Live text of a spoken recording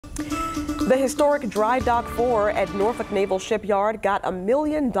The historic Dry Dock 4 at Norfolk Naval Shipyard got a $1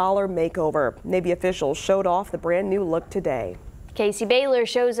 million makeover. Navy officials showed off the brand new look today. Casey Baylor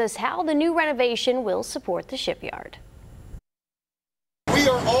shows us how the new renovation will support the shipyard. We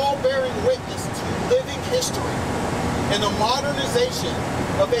are all bearing witness to living history and the modernization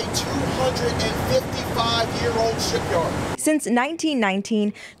of a 255-year-old shipyard. Since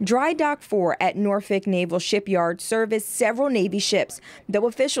 1919, Dry Dock 4 at Norfolk Naval Shipyard serviced several Navy ships, though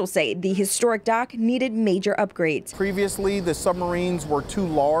officials say the historic dock needed major upgrades. Previously, the submarines were too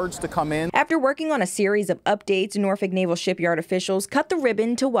large to come in. After working on a series of updates, Norfolk Naval Shipyard officials cut the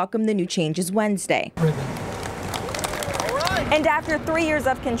ribbon to welcome the new changes Wednesday. And after 3 years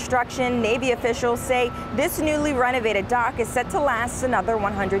of construction, Navy officials say this newly renovated dock is set to last another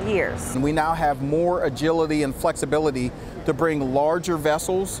 100 years. We now have more agility and flexibility to bring larger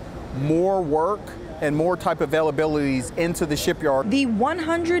vessels, more work, and more type availabilities into the shipyard. The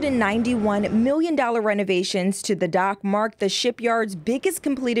 $191 million renovations to the dock marked the shipyard's biggest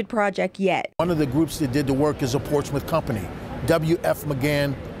completed project yet. One of the groups that did the work is a Portsmouth company, W.F.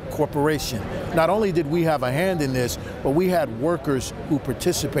 McGann Corporation. Not only did we have a hand in this, but we had workers who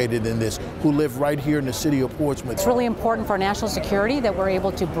participated in this, who live right here in the city of Portsmouth. It's really important for national security that we're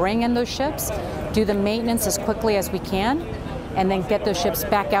able to bring in those ships, do the maintenance as quickly as we can, and then get those ships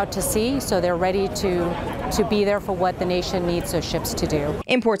back out to sea so they're ready to be there for what the nation needs those ships to do.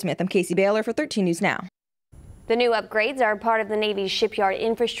 In Portsmouth, I'm Casey Baylor for 13 News Now. The new upgrades are part of the Navy's Shipyard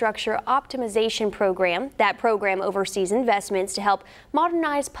Infrastructure Optimization Program. That program oversees investments to help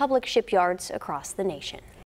modernize public shipyards across the nation.